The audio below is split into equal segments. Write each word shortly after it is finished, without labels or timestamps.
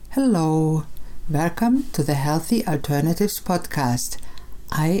Hello, welcome to the Healthy Alternatives podcast.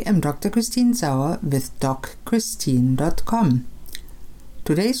 I am Dr. Christine Sauer with DocChristine.com.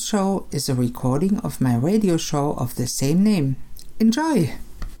 Today's show is a recording of my radio show of the same name. Enjoy!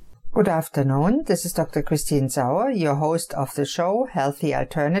 Good afternoon, this is Dr. Christine Sauer, your host of the show Healthy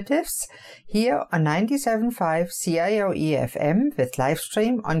Alternatives, here on 97.5 CIOE FM with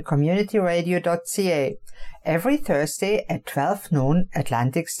livestream on communityradio.ca, every Thursday at 12 noon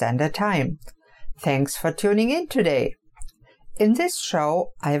Atlantic Standard Time. Thanks for tuning in today. In this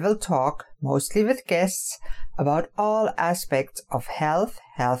show, I will talk, mostly with guests, about all aspects of health,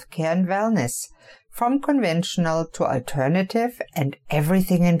 healthcare and wellness, from conventional to alternative and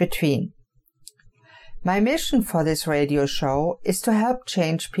everything in between. My mission for this radio show is to help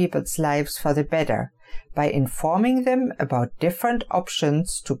change people's lives for the better by informing them about different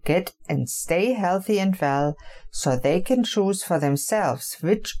options to get and stay healthy and well so they can choose for themselves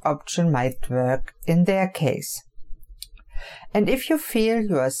which option might work in their case. And if you feel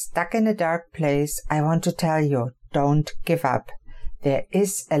you are stuck in a dark place, I want to tell you, don't give up. There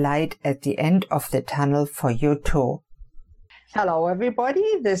is a light at the end of the tunnel for you too. Hello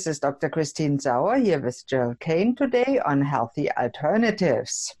everybody, this is Dr. Christine Sauer here with Jill Kane today on Healthy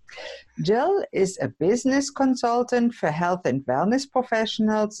Alternatives. Jill is a business consultant for health and wellness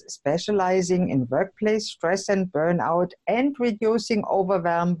professionals specializing in workplace stress and burnout and reducing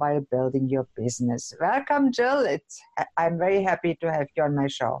overwhelm while building your business. Welcome, Jill. I'm very happy to have you on my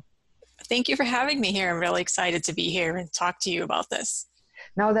show. Thank you for having me here. I'm really excited to be here and talk to you about this.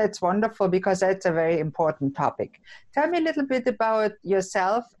 Now that's wonderful because that's a very important topic. Tell me a little bit about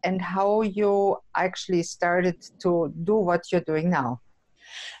yourself and how you actually started to do what you're doing now.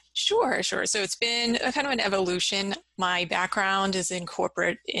 Sure. So it's been a kind of an evolution. My background is in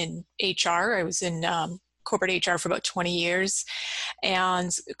HR. I was in corporate HR for about 20 years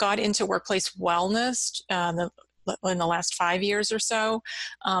and got into workplace wellness in the last 5 years or so.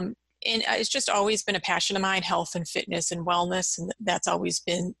 And it's just always been a passion of mine, health and fitness and wellness. And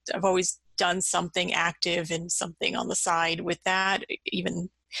I've always done something active and something on the side with that, even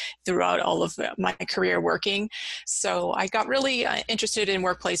throughout all of my career working. So I got really interested in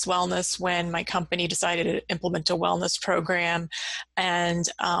workplace wellness when my company decided to implement a wellness program. And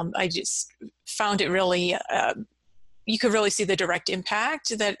I just found it really you could really see the direct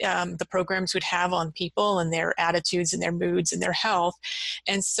impact that the programs would have on people and their attitudes and their moods and their health.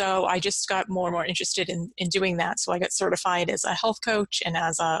 And so I just got more and more interested in doing that. So I got certified as a health coach and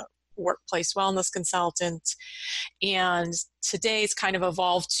as a workplace wellness consultant. And today it's kind of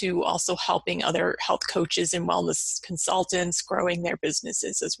evolved to also helping other health coaches and wellness consultants growing their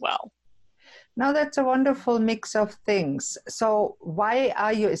businesses as well. Now that's a wonderful mix of things. So why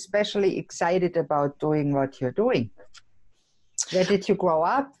are you especially excited about doing what you're doing? Where did you grow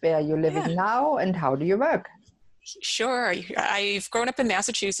up? Where are you living now? And how do you work? Sure. I've grown up in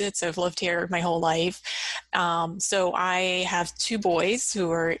Massachusetts. I've lived here my whole life. So I have two boys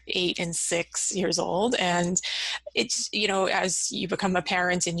who are 8 and 6 years old. And it's, as you become a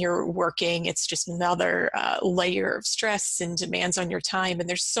parent and you're working, it's just another layer of stress and demands on your time. And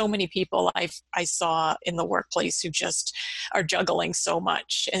there's so many people I saw in the workplace who just are juggling so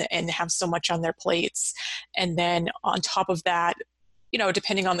much and have so much on their plates. And then on top of that,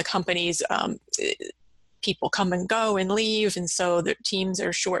 depending on the companies, people come and go and leave, and so the teams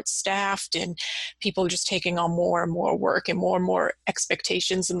are short-staffed and people are just taking on more and more work and more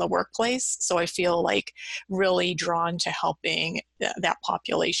expectations in the workplace. So I feel like really drawn to helping that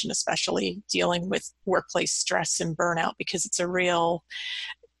population, especially dealing with workplace stress and burnout, because it's a real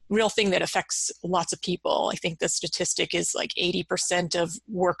thing that affects lots of people. I think the statistic is like 80% of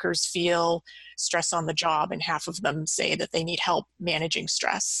workers feel stress on the job, and half of them say that they need help managing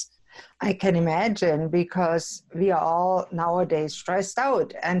stress. I can imagine, because we are all nowadays stressed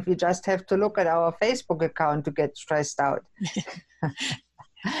out and we just have to look at our Facebook account to get stressed out.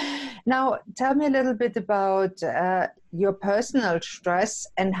 Now, tell me a little bit about your personal stress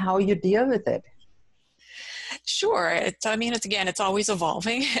and how you deal with it. Sure. It's always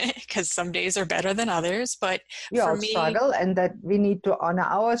evolving because some days are better than others. But we all struggle, and that we need to honor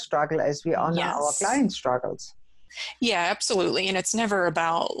our struggle as we honor our clients' struggles. Yeah, absolutely. And it's never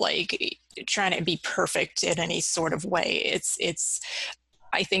about trying to be perfect in any sort of way.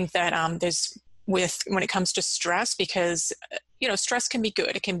 I think that when it comes to stress, because stress can be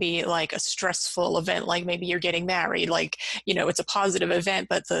good. It can be like a stressful event, like maybe you're getting married, it's a positive event,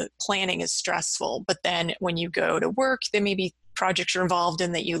 but the planning is stressful. But then when you go to work, there may be projects you're involved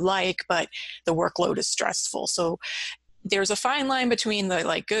in that you like, but the workload is stressful. So there's a fine line between the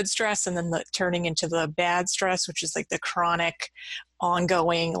like good stress and then the turning into the bad stress, which is like the chronic,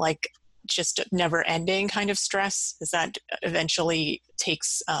 ongoing, like just never ending kind of stress, is that eventually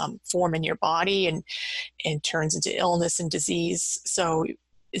takes form in your body and turns into illness and disease. So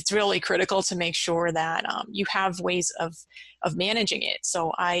it's really critical to make sure that you have ways of managing it.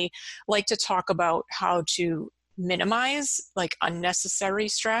 So I like to talk about how to minimize like unnecessary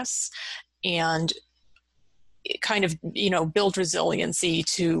stress and kind of, build resiliency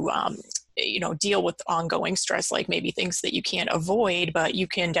to, deal with ongoing stress, like maybe things that you can't avoid, but you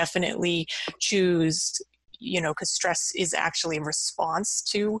can definitely choose, because stress is actually a response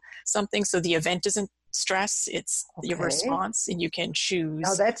to something. So the event isn't stress, it's your Okay. response, and you can Now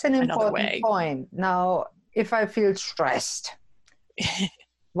choose that's an another important way. point. Now, if I feel stressed,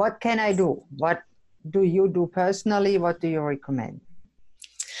 what can I do? What do you do personally? What do you recommend?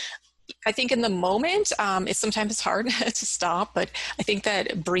 I think in the moment, it's sometimes hard to stop, but I think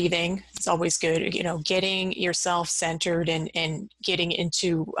that breathing is always good. Getting yourself centered and getting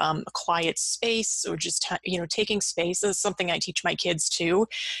into a quiet space, or just taking space. This is something I teach my kids too.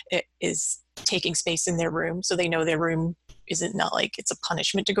 Is taking space in their room, so they know their room isn't not like it's a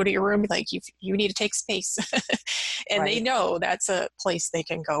punishment to go to your room. Like you need to take space, and they Right. know that's a place they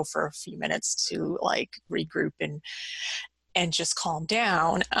can go for a few minutes to like regroup and just calm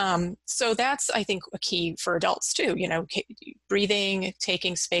down. So that's, I think, a key for adults too, breathing,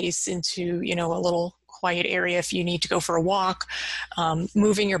 taking space into, a little quiet area if you need to go for a walk,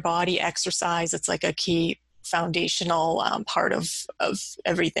 moving your body, exercise. It's like a key foundational part of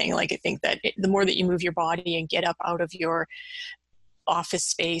everything. Like I think that the more that you move your body and get up out of your office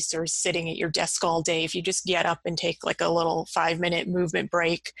space or sitting at your desk all day, if you just get up and take like a little 5-minute movement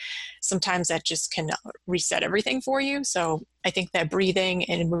break, sometimes that just can reset everything for you. So I think that breathing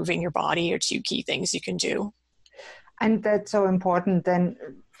and moving your body are two key things you can do. And that's so important. Then,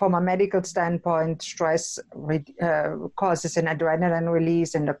 from a medical standpoint, stress causes an adrenaline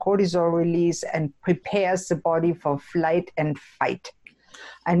release and a cortisol release and prepares the body for flight and fight.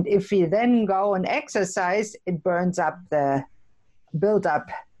 And if we then go and exercise, it burns up the build up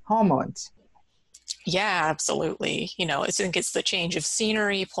hormones. Yeah, absolutely. I think it's the change of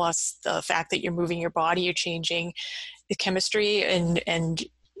scenery plus the fact that you're moving your body, you're changing the chemistry and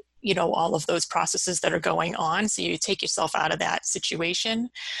all of those processes that are going on. So you take yourself out of that situation.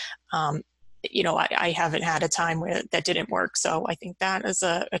 Um, I haven't had a time where that didn't work. So I think that is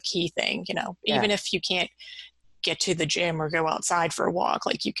a key thing, Yeah. even if you can't get to the gym or go outside for a walk,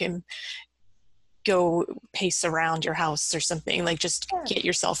 like you can go pace around your house or something, like just Yeah. get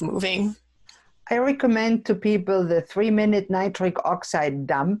yourself moving. I recommend to people the 3-minute nitric oxide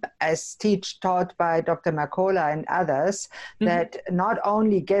dump, as taught by Dr. Mercola and others, Mm-hmm. that not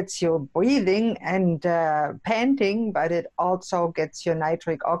only gets you breathing and panting, but it also gets your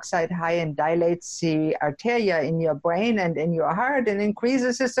nitric oxide high and dilates the arteria in your brain and in your heart and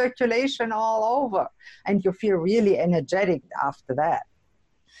increases the circulation all over. And you feel really energetic after that.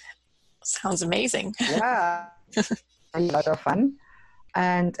 Sounds amazing. Yeah, a lot of fun.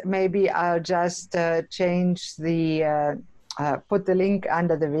 And maybe I'll just change put the link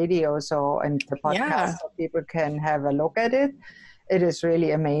under the video and the podcast Yeah. so people can have a look at it. It is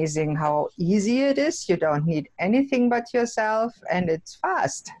really amazing how easy it is. You don't need anything but yourself, and it's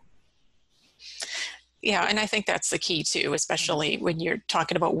fast. Yeah, and I think that's the key too, especially when you're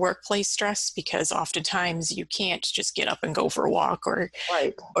talking about workplace stress, because oftentimes you can't just get up and go for a walk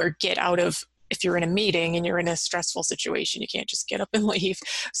Right. or get out of, if you're in a meeting and you're in a stressful situation, you can't just get up and leave.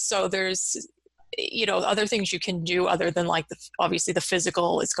 So there's other things you can do other than like obviously the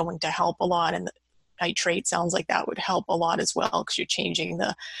physical is going to help a lot, and the nitrate sounds like that would help a lot as well, because you're changing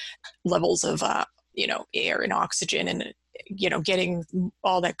the levels of air and oxygen and getting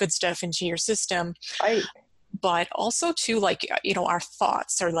all that good stuff into your system. Right. But also too, like our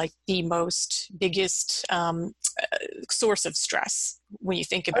thoughts are like the most biggest source of stress when you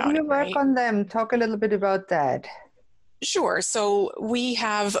think How do about it, you work right? on them? Talk a little bit about that. Sure. So we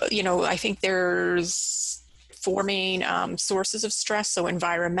have, I think there's four main sources of stress. So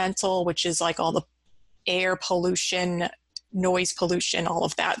environmental, which is like all the air pollution, noise pollution, all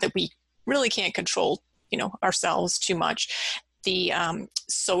of that we really can't control, ourselves too much. The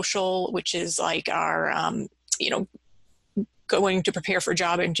social, which is like our, going to prepare for a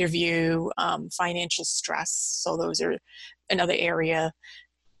job interview, financial stress. So those are another area.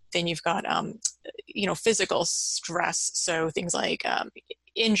 Then you've got, physical stress. So things like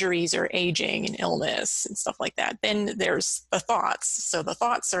injuries or aging and illness and stuff like that. Then there's the thoughts. So the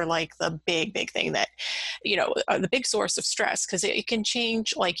thoughts are like the big, big thing that, are the big source of stress, because it can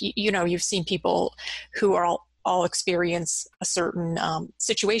change. Like, you've seen people who are all all experience a certain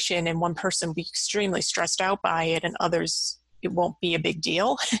situation, and one person will be extremely stressed out by it, and others, it won't be a big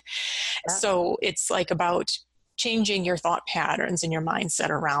deal. Yeah. So it's like about changing your thought patterns and your mindset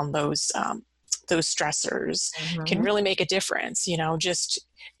around those stressors can Mm-hmm. really make a difference. Just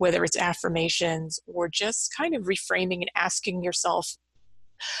whether it's affirmations or just kind of reframing and asking yourself,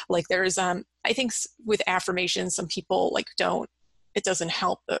 like there's I think with affirmations, some people like don't, it doesn't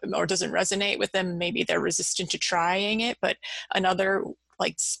help them or doesn't resonate with them. Maybe they're resistant to trying it. But another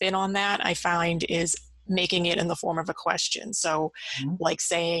like spin on that I find is making it in the form of a question. So like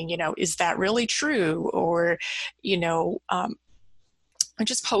saying, is that really true? Or, you know, um,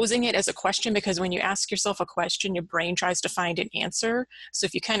 just posing it as a question, because when you ask yourself a question, your brain tries to find an answer. So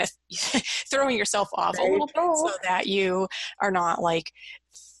if you kind of throwing yourself off a Very little bit true. so that you are not like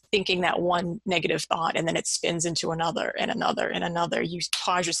thinking that one negative thought and then it spins into another and another and another. You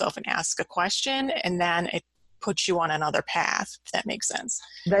pause yourself and ask a question, and then it puts you on another path, if that makes sense.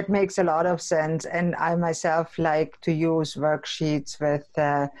 That makes a lot of sense. And I myself like to use worksheets with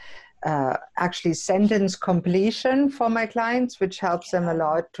actually sentence completion for my clients, which helps them a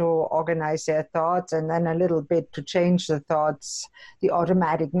lot to organize their thoughts, and then a little bit to change the thoughts, the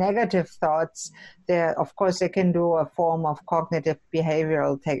automatic negative thoughts. There, of course, they can do a form of cognitive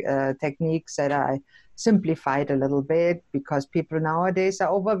behavioral techniques that I simplified a little bit, because people nowadays are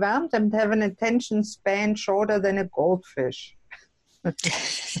overwhelmed and have an attention span shorter than a goldfish.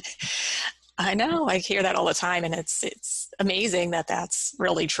 I know, I hear that all the time, and it's amazing that that's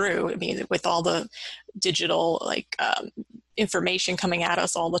really true. I mean, with all the digital information coming at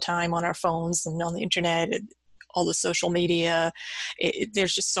us all the time on our phones and on the internet, all the social media,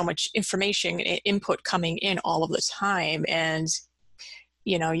 there's just so much information input coming in all of the time, and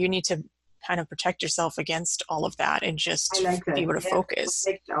you need to kind of protect yourself against all of that and I just like be that. able to We have to focus.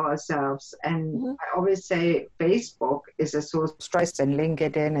 protect ourselves. And Mhm. I always say Facebook is a source of stress, and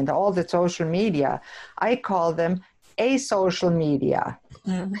LinkedIn and all the social media. I call them asocial media,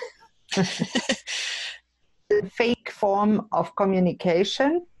 Mhm. the fake form of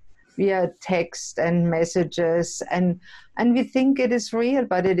communication via text and messages. And we think it is real,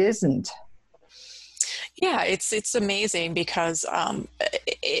 but it isn't. Yeah, it's amazing because, and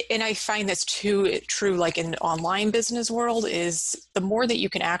I find this too true, like in online business world, is the more that you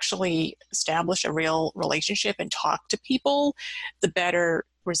can actually establish a real relationship and talk to people, the better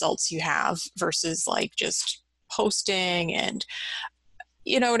results you have versus like just posting and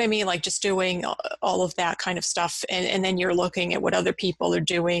you know what I mean? Like just doing all of that kind of stuff. And then you're looking at what other people are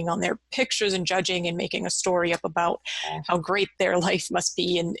doing on their pictures and judging and making a story up about how great their life must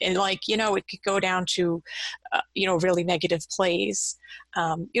be. And like, it could go down to, really negative plays.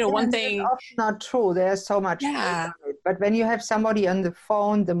 Yeah, One and that's thing, often not true. There's so much fake yeah, on it. But when you have somebody on the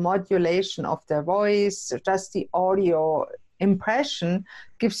phone, the modulation of their voice, just the audio impression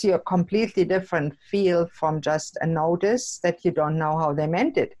gives you a completely different feel from just a notice that you don't know how they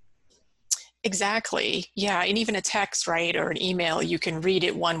meant it. exactly. Yeah. And even a text, right, or an email, you can read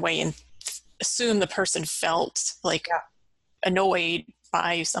it one way and assume the person felt like Yeah, annoyed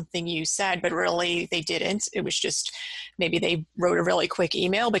by something you said, but really they didn't. It was just maybe they wrote a really quick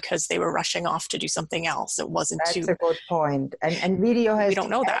email because they were rushing off to do something else. It wasn't that's a too, good point. And video we has don't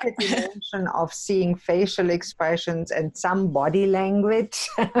the know that. added dimension of seeing facial expressions and some body language.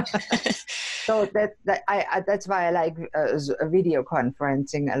 So that's why I like video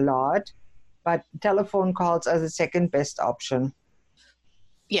conferencing a lot. But telephone calls are the second best option.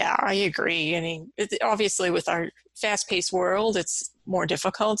 Yeah, I agree. I mean, obviously, with our fast paced world, it's more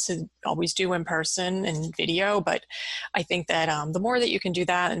difficult to always do in person and video. But I think that the more that you can do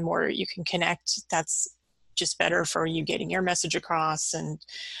that and more you can connect, that's just better for you getting your message across. And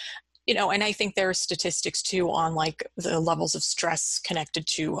I think there are statistics too on like the levels of stress connected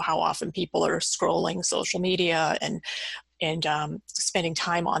to how often people are scrolling social media and spending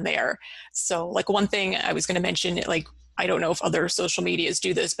time on there. So like one thing I was going to mention, like I don't know if other social medias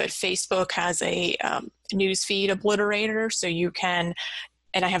do this, but Facebook has a news feed obliterator. So you can,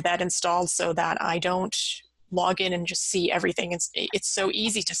 and I have that installed so that I don't log in and just see everything. It's so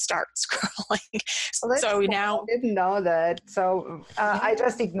easy to start scrolling. Well, that's So cool. now, I didn't know that. So I yeah,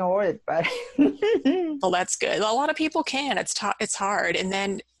 just ignore it. But well, that's good. A lot of people can. It's hard, and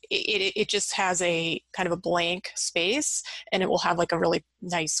then it just has a kind of a blank space, and it will have like a really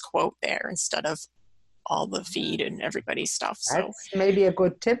nice quote there instead of all the feed and everybody's stuff. So that's maybe a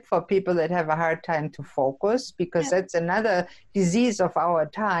good tip for people that have a hard time to focus, because yeah, that's another disease of our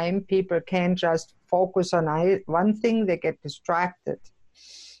time. People can't just focus on one thing, they get distracted.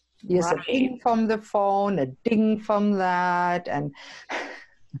 Here's a right. ding from the phone, a ding from that. And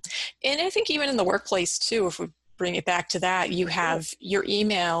And I think even in the workplace too, if we bring it back to that, you have your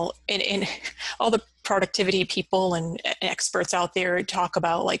email and all the productivity people and experts out there talk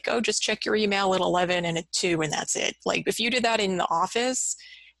about like, oh, just check your email at 11 and at 2 and that's it. Like if you did that in the office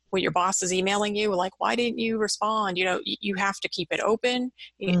where your boss is emailing you, like, why didn't you respond? You know, you have to keep it open,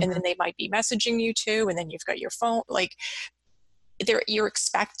 and then they might be messaging you too. And then you've got your phone, like you're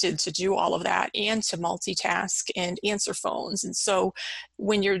expected to do all of that and to multitask and answer phones. And so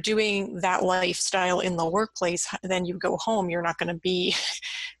when you're doing that lifestyle in the workplace, then you go home, you're not going to be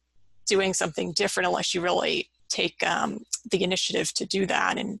doing something different unless you really take the initiative to do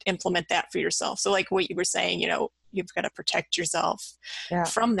that and implement that for yourself. So like what you were saying, you know, you've got to protect yourself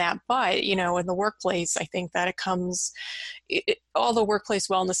from that. But, you know, in the workplace, I think that it comes, all the workplace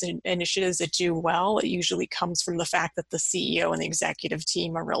wellness initiatives that do well, it usually comes from the fact that the CEO and the executive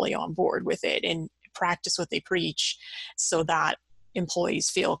team are really on board with it and practice what they preach so that employees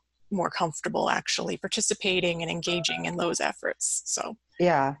feel more comfortable actually participating and engaging in those efforts. So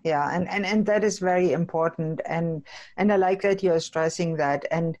yeah, and that is very important, and I like that you're stressing that.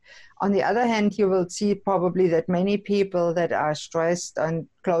 And on the other hand, you will see probably that many people that are stressed and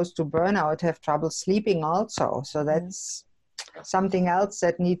close to burnout have trouble sleeping also. So that's something else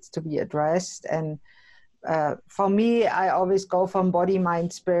that needs to be addressed. And for me, I always go from body,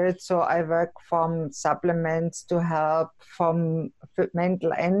 mind, spirit. So I work from supplements to help from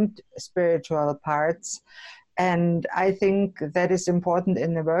mental and spiritual parts. And I think that is important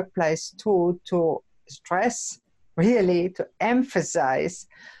in the workplace too, to stress, really, to emphasize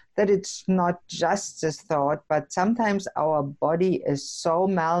that it's not just a thought, but sometimes our body is so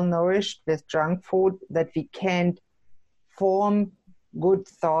malnourished with junk food that we can't form good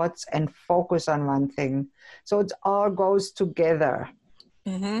thoughts and focus on one thing. So it all goes together.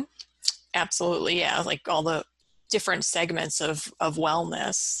 Mm-hmm. Absolutely. Yeah. Like all the different segments of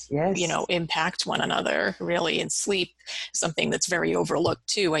wellness, you know, impact one another really. And sleep, something that's very overlooked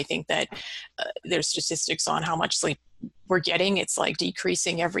too. I think that there's statistics on how much sleep we're getting. It's like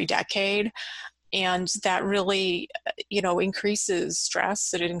decreasing every decade. And that really, you know, increases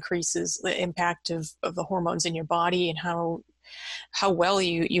stress, and it increases the impact of the hormones in your body and how well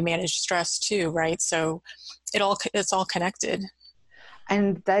you manage stress too, right? So it's all connected.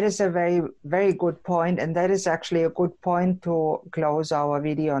 And that is a very, very good point. And that is actually a good point to close our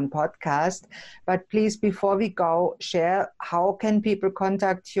video and podcast. But please, before we go, share how can people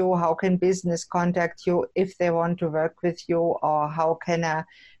contact you? How can business contact you if they want to work with you? Or how can a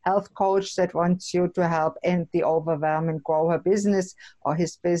health coach that wants you to help end the overwhelm and grow her business or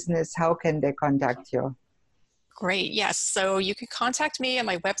his business, how can they contact you? Great. Yes. So you can contact me at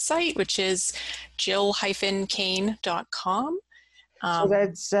my website, which is jill-kane.com. So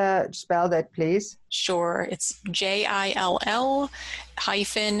that's, spell that, please. Sure. It's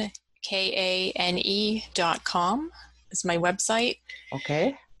JILL-KANE.com is my website.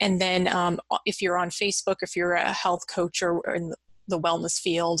 Okay. And then if you're on Facebook, if you're a health coach or in the wellness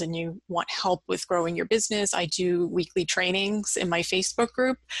field and you want help with growing your business, I do weekly trainings in my Facebook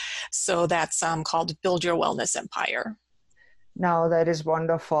group. So that's called Build Your Wellness Empire. No, that is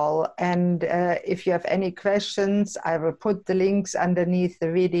wonderful. And if you have any questions, I will put the links underneath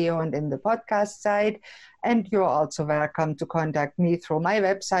the video and in the podcast site. And you're also welcome to contact me through my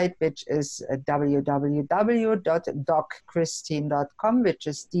website, which is www.dockristine.com, which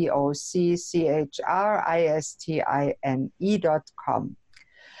is DOCCHRISTINE.com.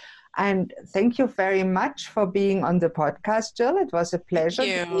 And thank you very much for being on the podcast, Jill. It was a pleasure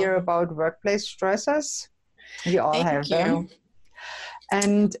to hear about workplace stressors. We all have them.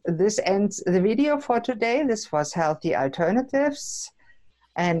 And this ends the video for today. This was Healthy Alternatives.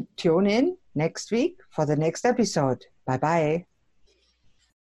 And tune in next week for the next episode. Bye-bye.